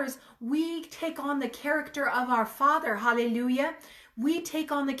daughters, we take on the character of our Father. Hallelujah. We take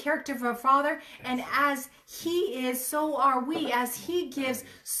on the character of our Father. And as he is, so are we. As he gives,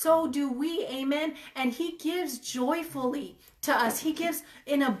 so do we. Amen. And he gives joyfully to us. He gives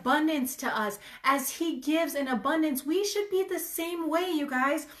in abundance to us. As he gives in abundance, we should be the same way, you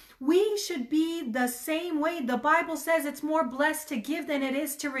guys. We should be the same way. The Bible says it's more blessed to give than it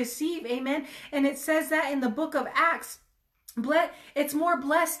is to receive. Amen. And it says that in the book of Acts. It's more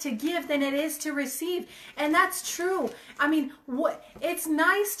blessed to give than it is to receive. And that's true. I mean, it's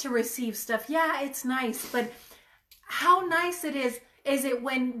nice to receive stuff. Yeah, it's nice. But how nice it is it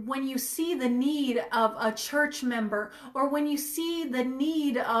when you see the need of a church member, or when you see the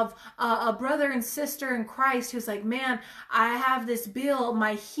need of a brother and sister in Christ who's like, man, I have this bill,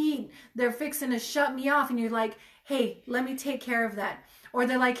 my heat, they're fixing to shut me off. And you're like, hey, let me take care of that. Or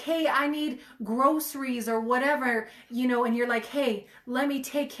they're like, hey, I need groceries or whatever, and you're like, hey, let me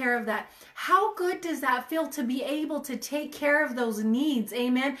take care of that. How good does that feel to be able to take care of those needs?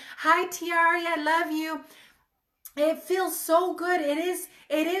 Amen. Hi, Tiari, I love you. It feels so good. It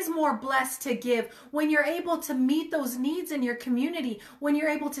is more blessed to give when you're able to meet those needs in your community, when you're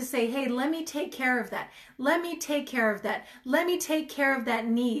able to say, hey, let me take care of that. Let me take care of that. Let me take care of that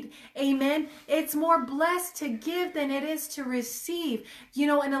need. Amen. It's more blessed to give than it is to receive.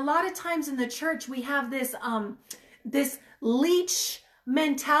 And a lot of times in the church, we have this leech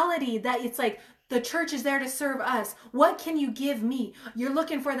mentality that it's like, the church is there to serve us. What can you give me? You're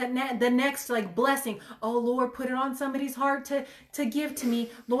looking for the next blessing. Oh, Lord, put it on somebody's heart to give to me.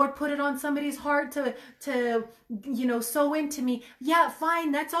 Lord, put it on somebody's heart to sow into me. Yeah,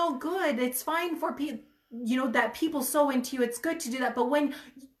 fine. That's all good. It's fine for people, that people sow into you. It's good to do that. But when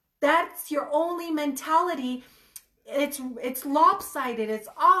that's your only mentality, it's lopsided, it's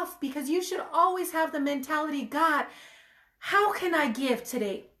off, because you should always have the mentality, God, how can I give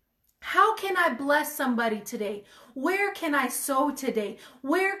today? How can I bless somebody today? Where can I sow today?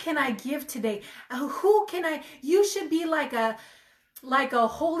 Where can I give today? Who can I? You should be like a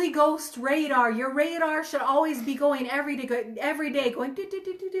Holy Ghost radar. Your radar should always be going every day going do, do,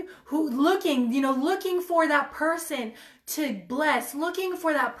 do, do, do. Who looking, looking for that person to bless, looking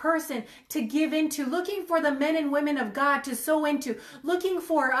for that person to give into, looking for the men and women of God to sow into, looking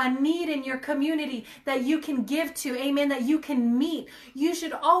for a need in your community that you can give to, amen, that you can meet. You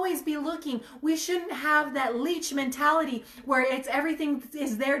should always be looking. We shouldn't have that leech mentality where it's everything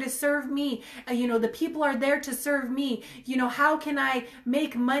is there to serve me. The people are there to serve me. How can I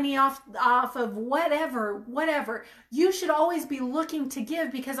make money off of whatever. You should always be looking to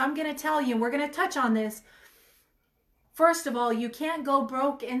give, because I'm going to tell you, and we're going to touch on this. First of all, you can't go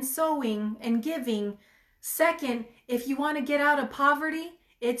broke in sowing and giving. Second, if you want to get out of poverty,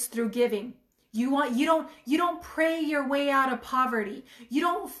 it's through giving. You don't pray your way out of poverty. You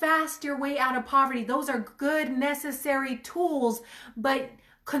don't fast your way out of poverty. Those are good, necessary tools, but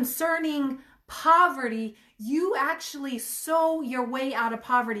concerning poverty, you actually sow your way out of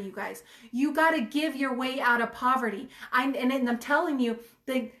poverty, you guys. You got to give your way out of poverty. And I'm telling you,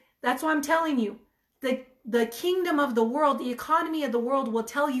 that's why I'm telling you, the kingdom of the world, the economy of the world will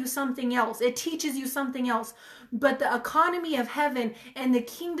tell you something else. It teaches you something else. But the economy of heaven and the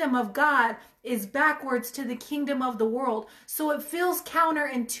kingdom of God is backwards to the kingdom of the world. So it feels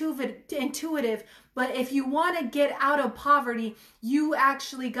counterintuitive. But if you want to get out of poverty, you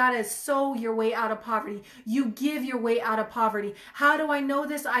actually got to sow your way out of poverty. You give your way out of poverty. How do I know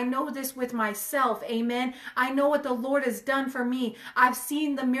this? I know this with myself. Amen. I know what the Lord has done for me. I've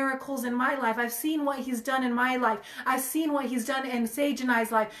seen the miracles in my life. I've seen what he's done in my life. I've seen what he's done in Sage and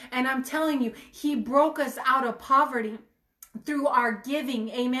I's life. And I'm telling you, he broke us out of poverty through our giving.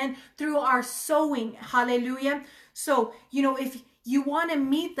 Amen. Through our sowing. Hallelujah. So, if you want to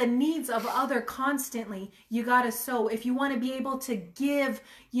meet the needs of other constantly, you got to sow. If you want to be able to give,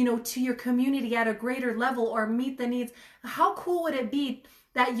 to your community at a greater level or meet the needs, how cool would it be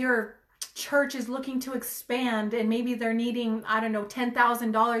that your church is looking to expand and maybe they're needing,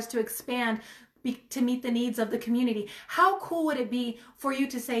 $10,000 to expand to meet the needs of the community? How cool would it be for you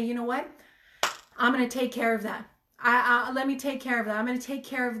to say, you know what? I'm going to take care of that. Let me take care of that. I'm going to take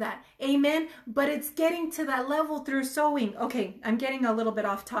care of that. Amen. But it's getting to that level through sowing. Okay, I'm getting a little bit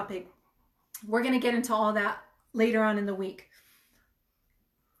off topic. We're going to get into all that later on in the week.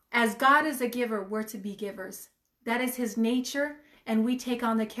 As God is a giver, we're to be givers. That is his nature, and we take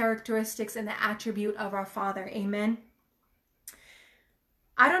on the characteristics and the attribute of our Father. Amen.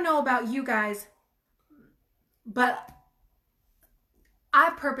 I don't know about you guys, but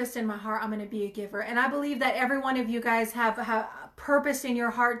I've purposed in my heart I'm going to be a giver. And I believe that every one of you guys have purpose in your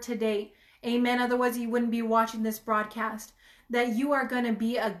heart today. Amen. Otherwise, you wouldn't be watching this broadcast. That you are going to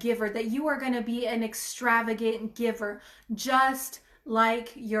be a giver. That you are going to be an extravagant giver. Just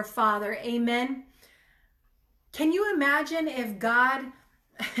like your Father. Amen. Can you imagine if God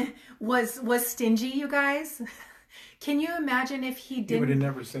was stingy, you guys? Can you imagine if he didn't? He would have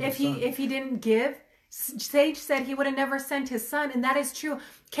never sent his son. If he didn't give? Sage said he would have never sent his son, and that is true.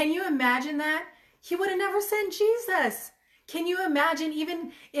 Can you imagine that? He would have never sent Jesus. Can you imagine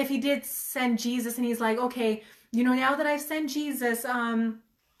even if he did send Jesus and he's like, okay, now that I've sent Jesus, I'm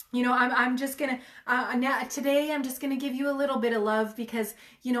just gonna today I'm just gonna give you a little bit of love because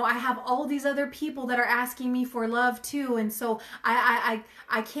I have all these other people that are asking me for love too, and so I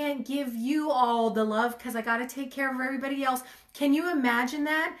can't give you all the love because I got to take care of everybody else. Can you imagine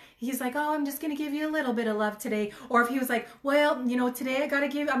that? He's like, oh, I'm just gonna give you a little bit of love today. Or if he was like, well, today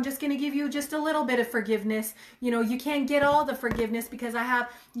I'm just gonna give you just a little bit of forgiveness. You can't get all the forgiveness because I have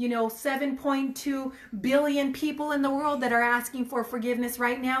 7.2 billion people in the world that are asking for forgiveness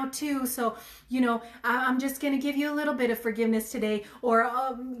right now too. So I'm just gonna give you a little bit of forgiveness today, or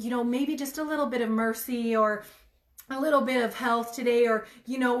maybe just a little bit of mercy, or a little bit of health today, or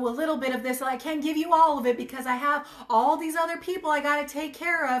a little bit of this. I can't give you all of it because I have all these other people I got to take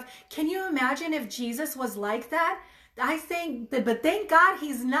care of. Can you imagine if Jesus was like that? I think that, but thank God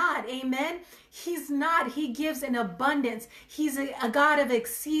he's not. Amen. He's not. He gives in abundance. He's a God of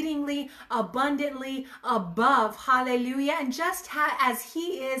exceedingly abundantly above. Hallelujah. And just as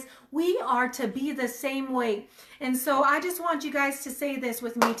he is, we are to be the same way. And so I just want you guys to say this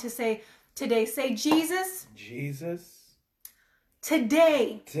with me today. Say, Jesus,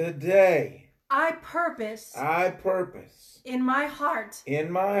 today, I purpose in my heart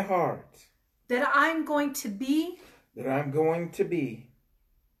that I'm going to be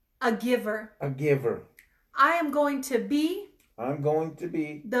a giver. I am going to be I'm going to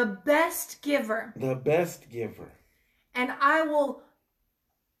be the best giver. the best giver. And I will,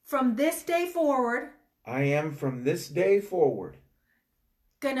 from this day forward, I am from this day forward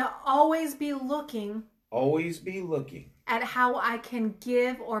gonna always be looking at how I can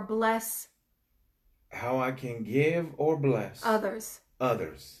give or bless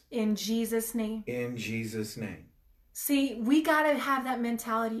others. In Jesus' name. In Jesus' name. See, we gotta have that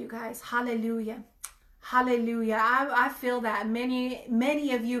mentality, you guys. Hallelujah. Hallelujah. I feel that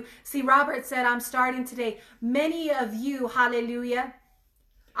many of you, see, Robert said, I'm starting today. Many of you, hallelujah,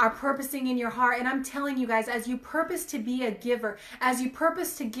 are purposing in your heart. And I'm telling you guys, as you purpose to be a giver, as you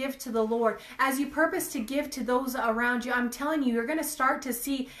purpose to give to the Lord, as you purpose to give to those around you, I'm telling you, you're going to start to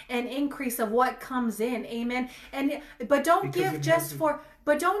see an increase of what comes in. Amen. But don't give just for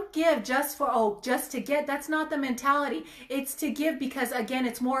just to get. That's not the mentality. It's to give because, again,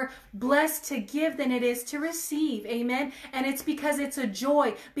 it's more blessed to give than it is to receive. Amen. And it's because it's a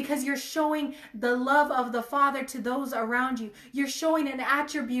joy, because you're showing the love of the Father to those around you. You're showing an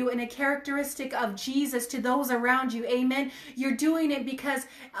attribute and a characteristic of Jesus to those around you. Amen. You're doing it because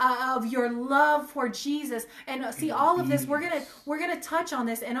of your love for Jesus. And see, all of this, we're gonna touch on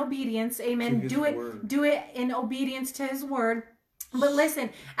this in obedience. Amen. Do it in obedience to His word. But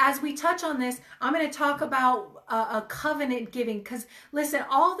listen, as we touch on this, I'm going to talk about a covenant giving, because listen,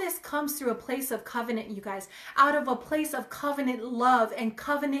 all this comes through a place of covenant, you guys, out of a place of covenant love and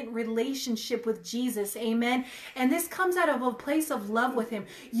covenant relationship with Jesus. Amen. And this comes out of a place of love with Him.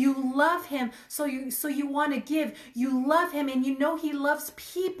 You love Him, so you want to give. You love Him, and you know He loves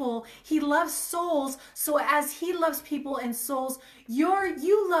people. He loves souls. So as He loves people and souls,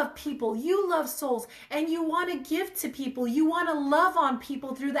 you love people, you love souls, and you want to give to people. You want to love on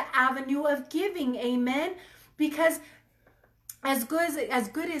people through the avenue of giving. Amen. Because as good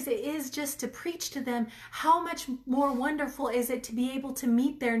as it is just to preach to them, how much more wonderful is it to be able to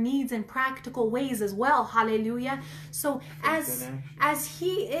meet their needs in practical ways as well. Hallelujah. So as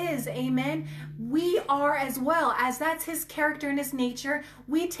He is, amen, we are as well. As that's His character and His nature,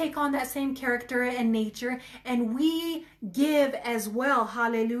 we take on that same character and nature, and we give as well.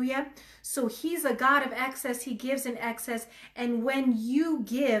 Hallelujah. So He's a God of excess. He gives in excess. And when you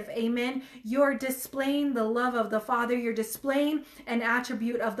give, amen, you're displaying the love of the Father. You're displaying an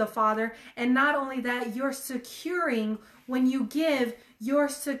attribute of the Father. And not only that, you're securing, when you give, you're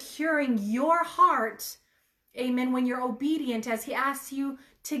securing your heart. Amen. When you're obedient, as He asks you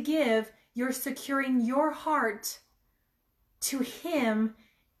to give, you're securing your heart to Him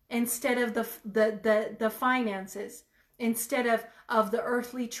instead of the finances, instead of the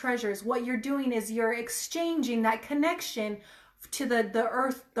earthly treasures. What you're doing is you're exchanging that connection to the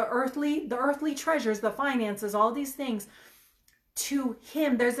earthly treasures, the finances, all these things, to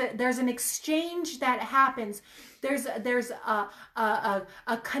Him. There's an exchange that happens. There's a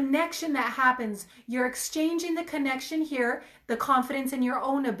connection that happens. You're exchanging the connection here, the confidence in your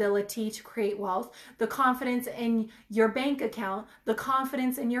own ability to create wealth, the confidence in your bank account, the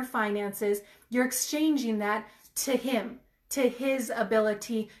confidence in your finances. You're exchanging that to Him, to His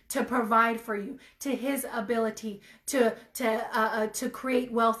ability to provide for you, to His ability to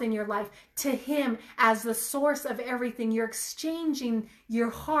create wealth in your life, to Him as the source of everything. You're exchanging your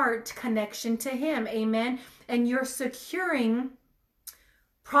heart connection to Him. Amen. And you're securing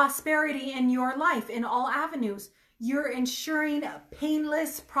prosperity in your life in all avenues. You're ensuring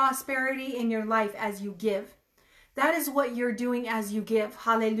painless prosperity in your life as you give. That is what you're doing as you give.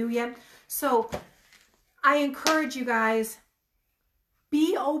 Hallelujah. So I encourage you guys,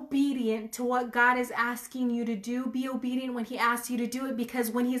 be obedient to what God is asking you to do. Be obedient when He asks you to do it,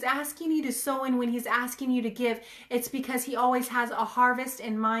 because when He's asking you to sow and when He's asking you to give, it's because He always has a harvest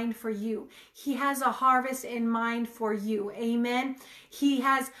in mind for you. He has a harvest in mind for you. Amen. He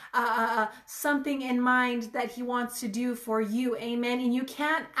has something in mind that He wants to do for you. Amen. And you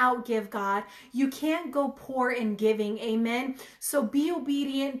can't outgive God. You can't go poor in giving. Amen. So be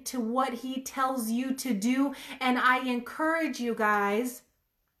obedient to what He tells you to do. And I encourage you guys,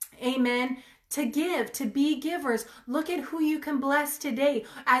 amen, to give, to be givers. Look at who you can bless today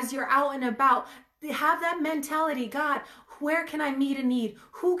as you're out and about. Have that mentality. God, where can I meet a need?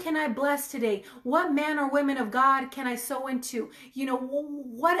 Who can I bless today? What man or women of God can I sow into? You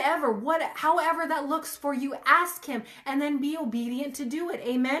know, however that looks for you, ask Him and then be obedient to do it.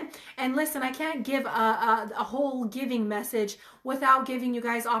 Amen. And listen, I can't give a whole giving message without giving you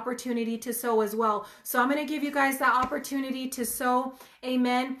guys opportunity to sow as well. So I'm going to give you guys that opportunity to sow.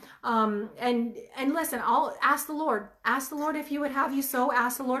 Amen. And listen, I'll ask the Lord. Ask the Lord if He would have you sow.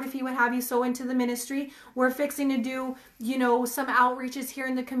 Ask the Lord if He would have you sow into the ministry. We're fixing to do, some outreaches here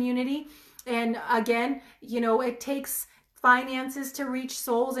in the community. And again, you know, it takes finances to reach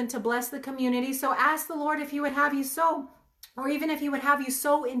souls and to bless the community. So ask the Lord if he would have you sow, or even if he would have you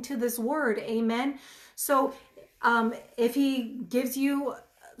sow into this word. Amen. So if he gives you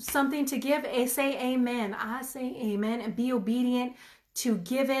something to give, say amen. I say amen, and be obedient to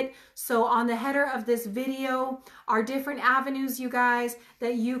give it. So on the header of this video are different avenues, you guys,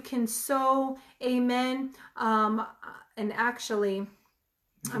 that you can sow. Amen. And actually,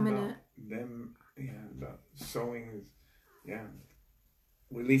 I'm gonna them, the sowing,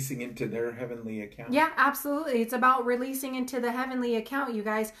 releasing into their heavenly account. Yeah, absolutely. It's about releasing into the heavenly account, you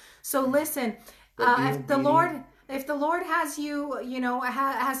guys. So listen, if the Lord has you, you know,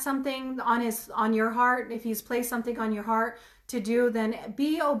 has something on your heart, if he's placed something on your heart to do, then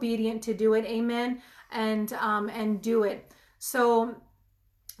be obedient to do it. Amen. And do it. So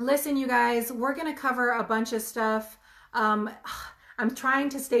listen, you guys, we're going to cover a bunch of stuff. I'm trying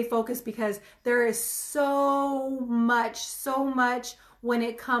to stay focused because there is so much when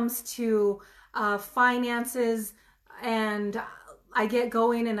it comes to finances, and I get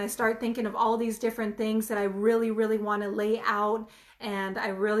going and I start thinking of all these different things that I really want to lay out, and I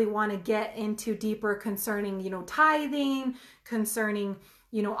really want to get into deeper concerning, you know, tithing, concerning,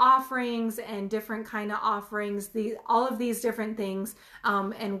 you know, offerings and different kind of offerings, all of these different things,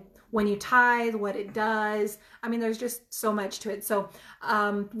 and when you tithe, what it does. I mean, there's just so much to it. So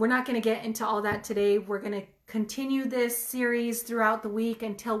we're not going to get into all that today. We're going to continue this series throughout the week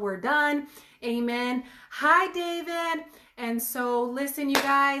until we're done. Amen. Hi, David. And so listen, you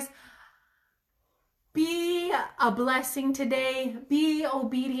guys, be a blessing today. Be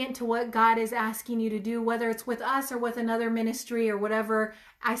obedient to what God is asking you to do, whether it's with us or with another ministry or whatever.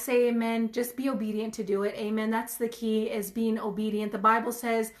 I say amen. Just be obedient to do it. Amen. That's the key, is being obedient. The Bible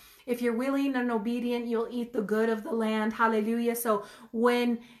says, if you're willing and obedient, you'll eat the good of the land. Hallelujah. So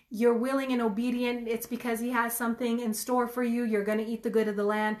when you're willing and obedient, it's because he has something in store for you. You're going to eat the good of the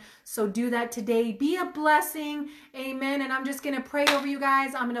land. So do that today. Be a blessing. Amen. And I'm just going to pray over you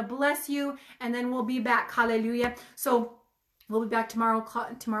guys. I'm going to bless you, and then we'll be back. Hallelujah. So we'll be back tomorrow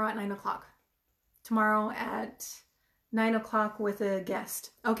at 9 o'clock. Tomorrow at 9 o'clock with a guest.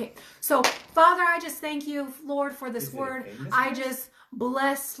 Okay. So Father, I just thank you, Lord, for this word. I just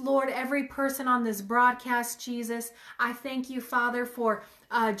bless, Lord, every person on this broadcast, Jesus. I thank you, Father, for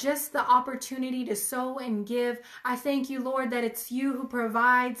just the opportunity to sow and give. I thank you, Lord, that it's you who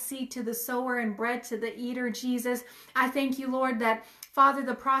provides seed to the sower and bread to the eater, Jesus. I thank you, Lord, that Father,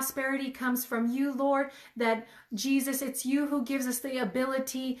 the prosperity comes from you, Lord, that Jesus, it's you who gives us the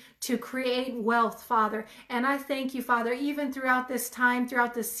ability to create wealth, Father. And I thank you, Father, even throughout this time,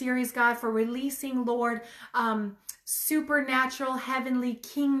 throughout this series, God, for releasing, Lord, supernatural, heavenly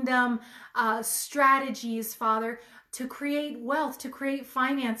kingdom strategies, Father, to create wealth, to create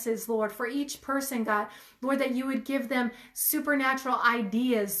finances, Lord, for each person, God. Lord, that you would give them supernatural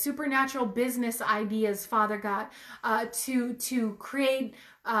ideas, supernatural business ideas, Father God, to create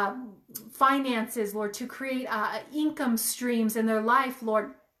finances, Lord, to create income streams in their life,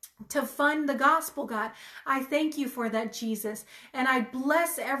 Lord, to fund the gospel, God. I thank you for that, Jesus. And I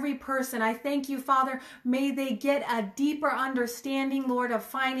bless every person. I thank you, Father. May they get a deeper understanding, Lord, of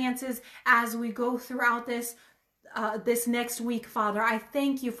finances as we go throughout this next week, Father. I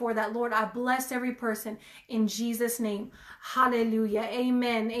thank you for that, Lord. I bless every person in Jesus' name. Hallelujah.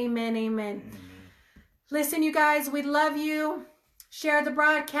 Amen. Amen. Amen. Listen, you guys, we love you. Share the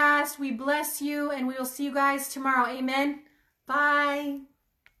broadcast. We bless you, and we will see you guys tomorrow. Amen. Bye.